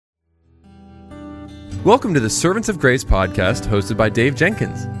Welcome to the Servants of Grace podcast hosted by Dave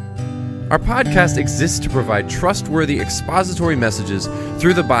Jenkins. Our podcast exists to provide trustworthy expository messages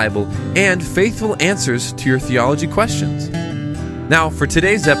through the Bible and faithful answers to your theology questions. Now, for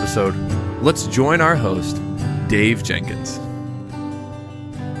today's episode, let's join our host, Dave Jenkins.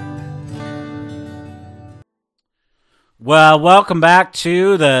 Well, welcome back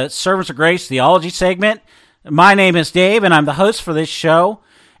to the Servants of Grace theology segment. My name is Dave, and I'm the host for this show.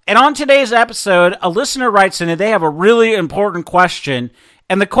 And on today's episode, a listener writes in and they have a really important question.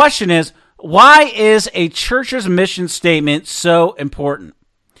 And the question is, why is a church's mission statement so important?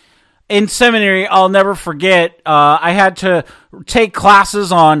 In seminary, I'll never forget, I had to take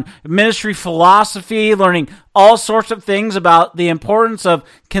classes on ministry philosophy, learning all sorts of things about the importance of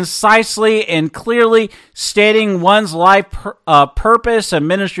concisely and clearly stating one's life purpose and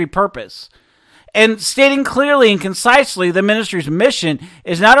ministry purpose. And stating clearly and concisely the ministry's mission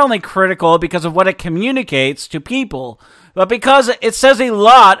is not only critical because of what it communicates to people, but because it says a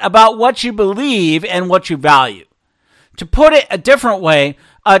lot about what you believe and what you value. To put it a different way,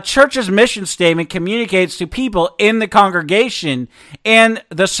 a church's mission statement communicates to people in the congregation and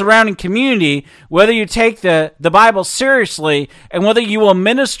the surrounding community whether you take the Bible seriously and whether you will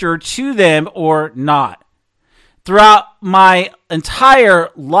minister to them or not. Throughout my entire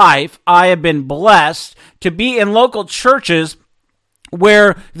life, I have been blessed to be in local churches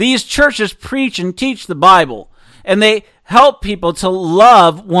where these churches preach and teach the Bible, and they help people to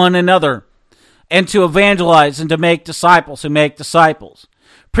love one another and to evangelize and to make disciples who make disciples.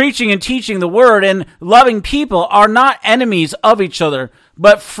 Preaching and teaching the word and loving people are not enemies of each other,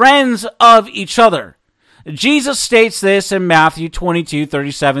 but friends of each other. Jesus states this in Matthew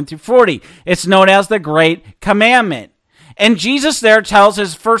 22:37-40. It's known as the Great Commandment. And Jesus there tells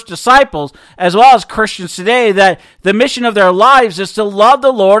his first disciples, as well as Christians today, that the mission of their lives is to love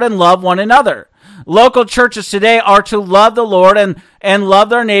the Lord and love one another. Local churches today are to love the Lord and love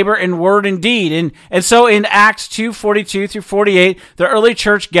their neighbor in word and deed. And so in Acts 2:42-48, the early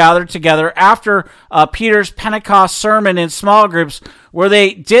church gathered together after Peter's Pentecost sermon in small groups where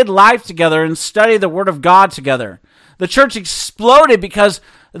they did life together and studied the Word of God together. The church exploded because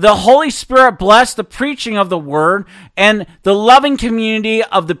the Holy Spirit blessed the preaching of the Word and the loving community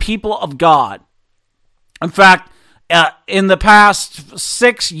of the people of God. In fact, in the past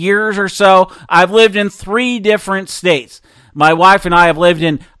 6 years or so, I've lived in 3 different states. My wife and I have lived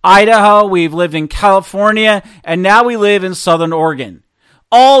in Idaho, we've lived in California, and now we live in Southern Oregon.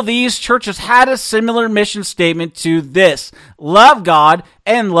 All these churches had a similar mission statement to this: love God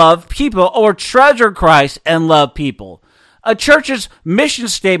and love people, or treasure Christ and love people. A church's mission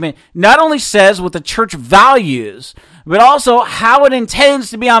statement not only says what the church values, but also how it intends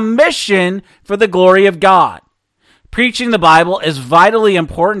to be on mission for the glory of God. Preaching the Bible is vitally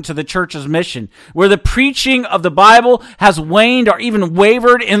important to the church's mission. Where the preaching of the Bible has waned or even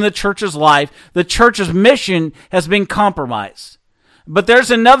wavered in the church's life, the church's mission has been compromised. But there's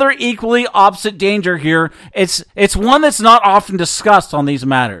another equally opposite danger here. It's one that's not often discussed on these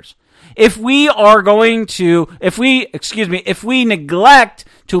matters. If we neglect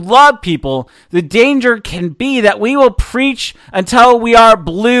to love people, the danger can be that we will preach until we are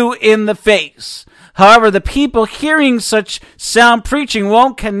blue in the face. However, the people hearing such sound preaching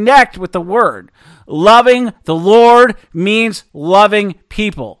won't connect with the word. Loving the Lord means loving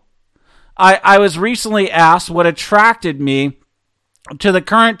people. I was recently asked what attracted me to the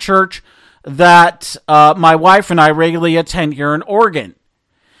current church that my wife and I regularly attend here in Oregon.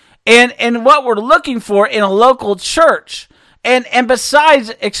 And what we're looking for in a local church. And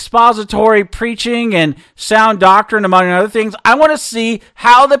besides expository preaching and sound doctrine, among other things, I want to see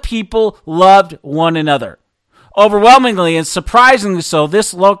how the people loved one another. Overwhelmingly and surprisingly so,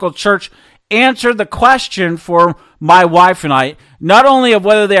 this local church answered the question for my wife and I, not only of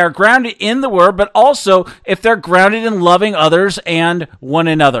whether they are grounded in the Word, but also if they're grounded in loving others and one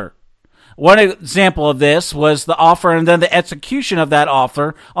another. One example of this was the offer and then the execution of that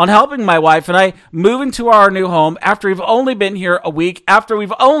offer on helping my wife and I move into our new home after we've only been here a week, after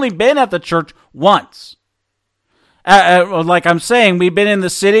we've only been at the church once. Like I'm saying, we've been in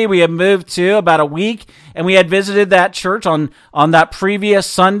the city, we had moved to about a week, and we had visited that church on that previous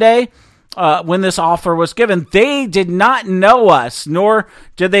Sunday when this offer was given. They did not know us, nor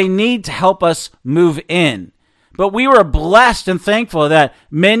did they need to help us move in. But we were blessed and thankful that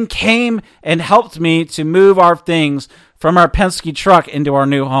men came and helped me to move our things from our Penske truck into our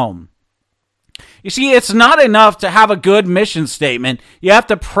new home. You see, it's not enough to have a good mission statement. You have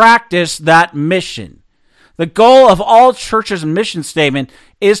to practice that mission. The goal of all churches' mission statement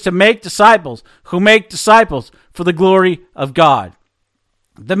is to make disciples who make disciples for the glory of God.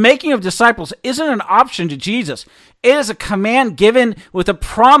 The making of disciples isn't an option to Jesus. It is a command given with a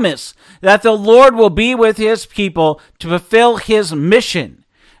promise that the Lord will be with his people to fulfill his mission.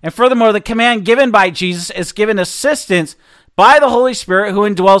 And furthermore, the command given by Jesus is given assistance by the Holy Spirit, who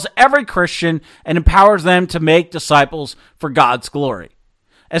indwells every Christian and empowers them to make disciples for God's glory.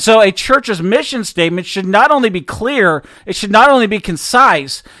 And so a church's mission statement should not only be clear, it should not only be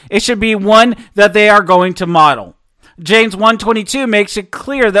concise, it should be one that they are going to model. James 1:22 makes it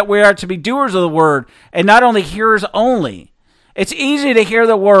clear that we are to be doers of the word and not only hearers only. It's easy to hear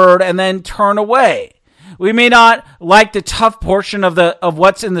the word and then turn away. We may not like the tough portion of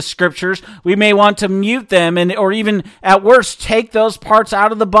what's in the scriptures. We may want to mute them or even at worst take those parts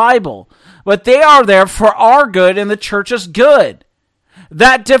out of the Bible. But they are there for our good and the church's good.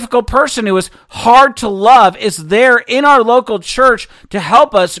 That difficult person who is hard to love is there in our local church to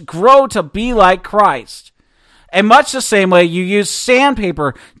help us grow to be like Christ. And much the same way you use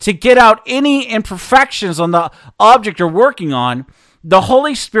sandpaper to get out any imperfections on the object you're working on, the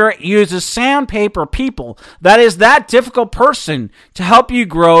Holy Spirit uses sandpaper people, that is that difficult person, to help you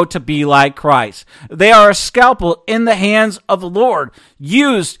grow to be like Christ. They are a scalpel in the hands of the Lord,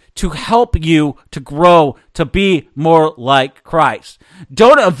 used to help you to grow to be more like Christ.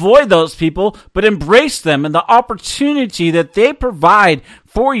 Don't avoid those people, but embrace them and the opportunity that they provide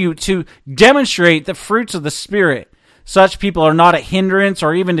for you to demonstrate the fruits of the Spirit. Such people are not a hindrance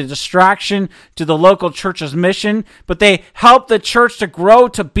or even a distraction to the local church's mission, but they help the church to grow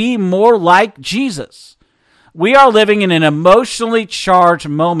to be more like Jesus. We are living in an emotionally charged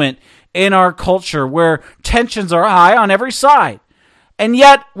moment in our culture where tensions are high on every side. And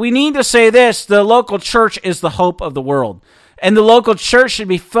yet, we need to say this: the local church is the hope of the world. And the local church should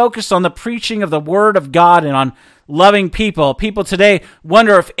be focused on the preaching of the Word of God and on loving people. People today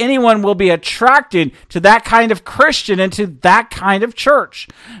wonder if anyone will be attracted to that kind of Christian and to that kind of church.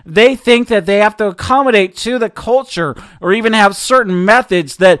 They think that they have to accommodate to the culture or even have certain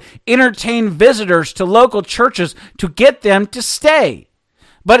methods that entertain visitors to local churches to get them to stay.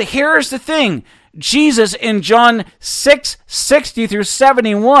 But here's the thing. Jesus in John 6:60 through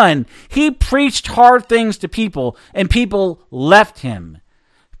 71, he preached hard things to people, and people left him.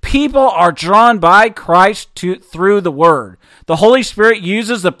 People are drawn by Christ through the Word. The Holy Spirit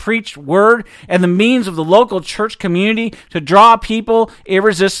uses the preached Word and the means of the local church community to draw people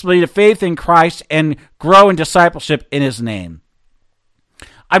irresistibly to faith in Christ and grow in discipleship in His name.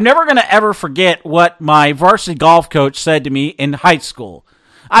 I'm never going to ever forget what my varsity golf coach said to me in high school.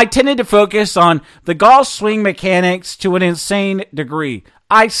 I tended to focus on the golf swing mechanics to an insane degree.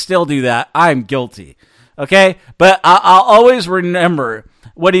 I still do that. I'm guilty. Okay? But I'll always remember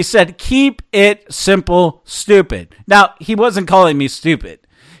what he said: keep it simple, stupid. Now, he wasn't calling me stupid.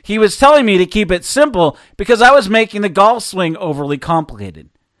 He was telling me to keep it simple because I was making the golf swing overly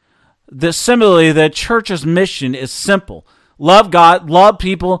complicated. Similarly, the church's mission is simple. Love God, love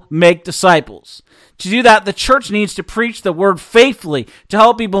people, make disciples. To do that, the church needs to preach the word faithfully to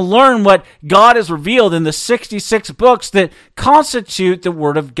help people learn what God has revealed in the 66 books that constitute the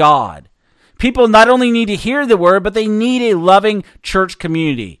Word of God. People not only need to hear the word, but they need a loving church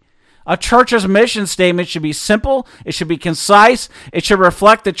community. A church's mission statement should be simple, it should be concise, it should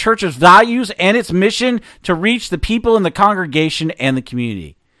reflect the church's values and its mission to reach the people in the congregation and the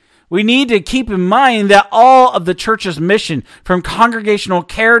community. We need to keep in mind that all of the church's mission, from congregational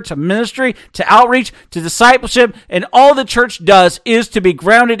care to ministry to outreach to discipleship, and all the church does is to be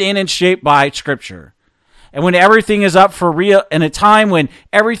grounded in and shaped by Scripture. And when everything is up for in a time when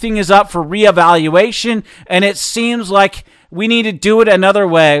everything is up for reevaluation, and it seems like we need to do it another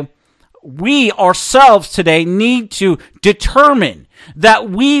way, we ourselves today need to determine that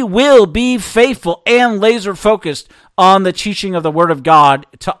we will be faithful and laser focused on the teaching of the Word of God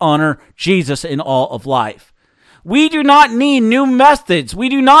to honor Jesus in all of life. We do not need new methods. We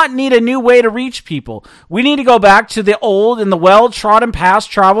do not need a new way to reach people. We need to go back to the old and the well-trodden paths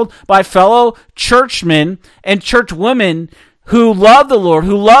traveled by fellow churchmen and churchwomen who love the Lord,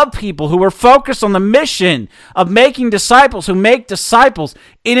 who love people, who are focused on the mission of making disciples, who make disciples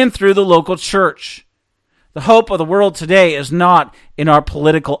in and through the local church. The hope of the world today is not in our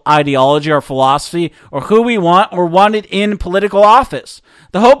political ideology or philosophy or who we want or wanted in political office.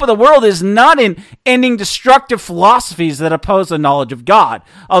 The hope of the world is not in ending destructive philosophies that oppose the knowledge of God,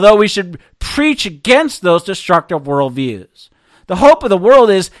 although we should preach against those destructive worldviews. The hope of the world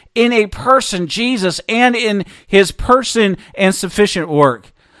is in a person, Jesus, and in His person and sufficient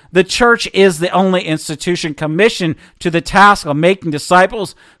work. The church is the only institution commissioned to the task of making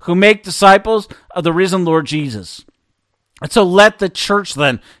disciples who make disciples of the risen Lord Jesus. And so let the church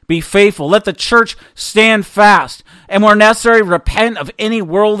then be faithful. Let the church stand fast. And where necessary, repent of any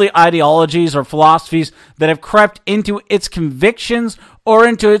worldly ideologies or philosophies that have crept into its convictions or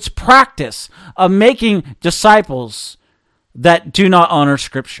into its practice of making disciples that do not honor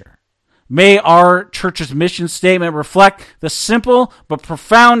Scripture. May our church's mission statement reflect the simple but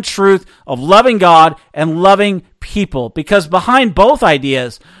profound truth of loving God and loving people, because behind both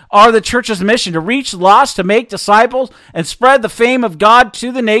ideas are the church's mission to reach lost, to make disciples, and spread the fame of God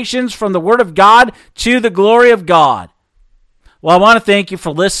to the nations, from the Word of God to the glory of God. Well, I want to thank you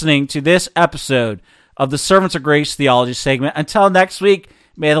for listening to this episode of the Servants of Grace Theology segment. Until next week,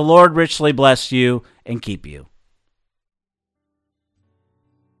 may the Lord richly bless you and keep you.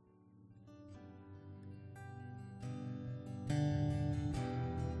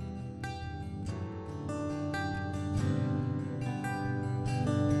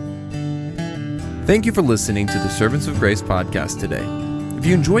 Thank you for listening to the Servants of Grace podcast today. If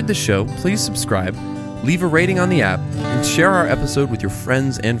you enjoyed the show, please subscribe, leave a rating on the app, and share our episode with your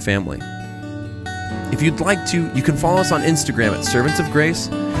friends and family. If you'd like to, you can follow us on Instagram at Servants of Grace,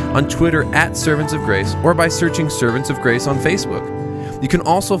 on Twitter at Servants of Grace, or by searching Servants of Grace on Facebook. You can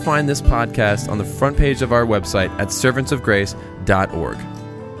also find this podcast on the front page of our website at servantsofgrace.org.